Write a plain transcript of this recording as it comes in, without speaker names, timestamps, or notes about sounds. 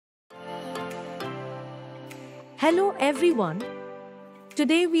Hello everyone.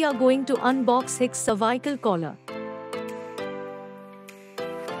 Today we are going to unbox Hicks cervical collar.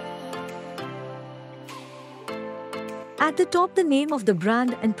 At the top the name of the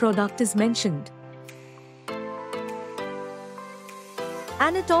brand and product is mentioned.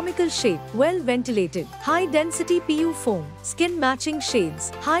 Anatomical shape, well ventilated, high density PU foam, skin matching shades,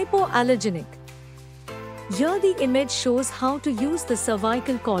 hypoallergenic. Here the image shows how to use the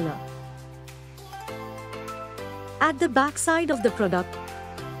cervical collar. At the back side of the product,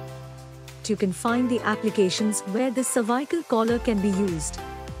 you can find the applications where the cervical collar can be used.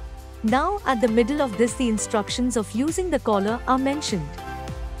 Now at the middle of this the instructions of using the collar are mentioned.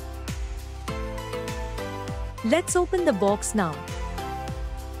 Let's open the box now.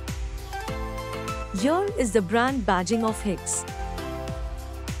 Here is the brand badging of Hicks.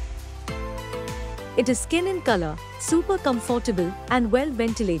 It is skin in color, super comfortable and well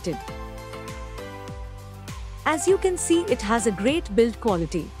ventilated. As you can see, it has a great build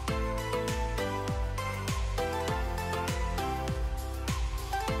quality.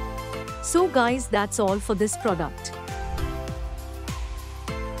 So guys, that's all for this product.